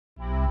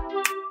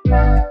Hey,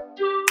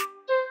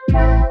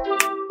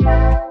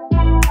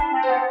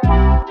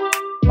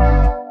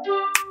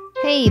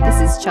 this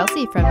is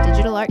Chelsea from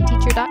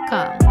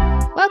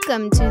digitalartteacher.com.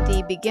 Welcome to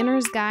the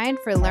Beginner's Guide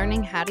for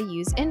Learning How to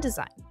Use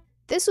InDesign.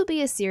 This will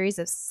be a series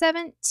of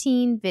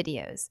 17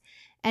 videos,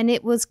 and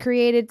it was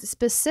created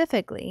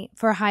specifically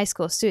for high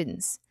school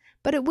students,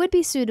 but it would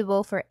be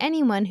suitable for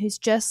anyone who's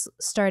just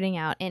starting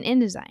out in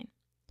InDesign.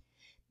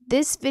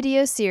 This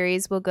video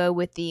series will go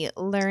with the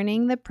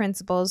Learning the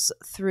Principles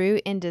Through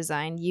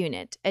InDesign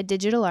unit at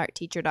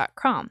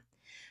digitalartteacher.com.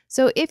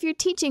 So if you're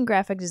teaching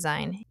graphic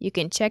design, you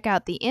can check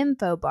out the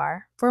info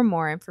bar for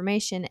more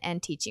information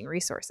and teaching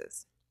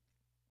resources.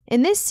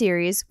 In this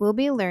series, we'll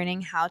be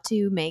learning how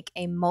to make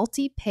a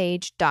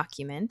multi-page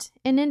document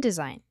in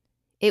InDesign.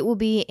 It will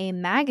be a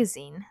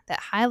magazine that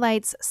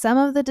highlights some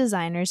of the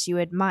designers you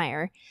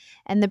admire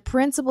and the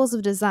principles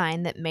of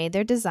design that made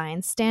their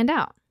designs stand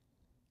out.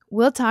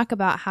 We'll talk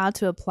about how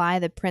to apply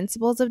the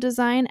principles of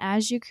design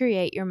as you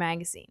create your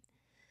magazine.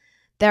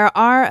 There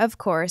are, of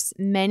course,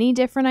 many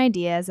different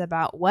ideas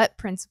about what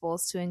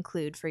principles to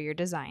include for your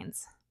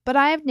designs, but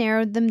I have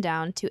narrowed them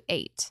down to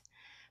 8: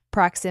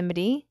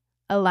 proximity,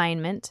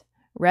 alignment,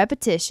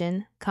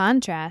 repetition,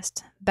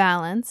 contrast,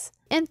 balance,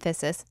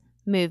 emphasis,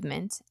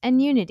 movement,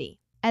 and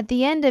unity. At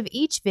the end of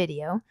each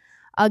video,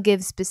 I'll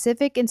give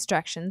specific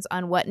instructions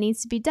on what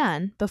needs to be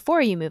done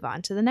before you move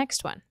on to the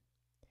next one.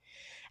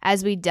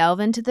 As we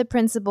delve into the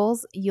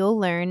principles, you'll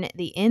learn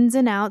the ins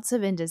and outs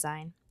of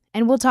InDesign,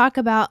 and we'll talk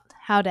about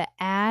how to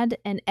add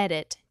and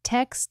edit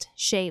text,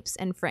 shapes,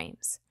 and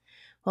frames.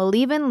 We'll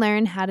even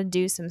learn how to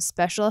do some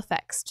special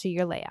effects to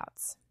your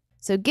layouts.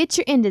 So get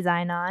your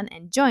InDesign on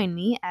and join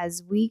me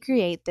as we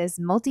create this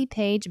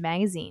multi-page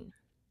magazine.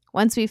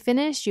 Once we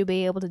finish, you'll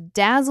be able to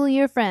dazzle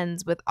your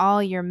friends with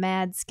all your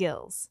mad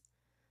skills.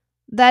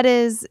 That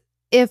is,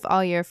 if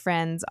all your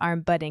friends are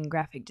budding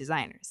graphic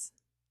designers.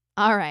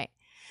 All right,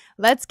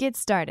 let's get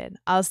started.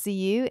 I'll see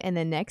you in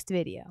the next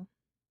video.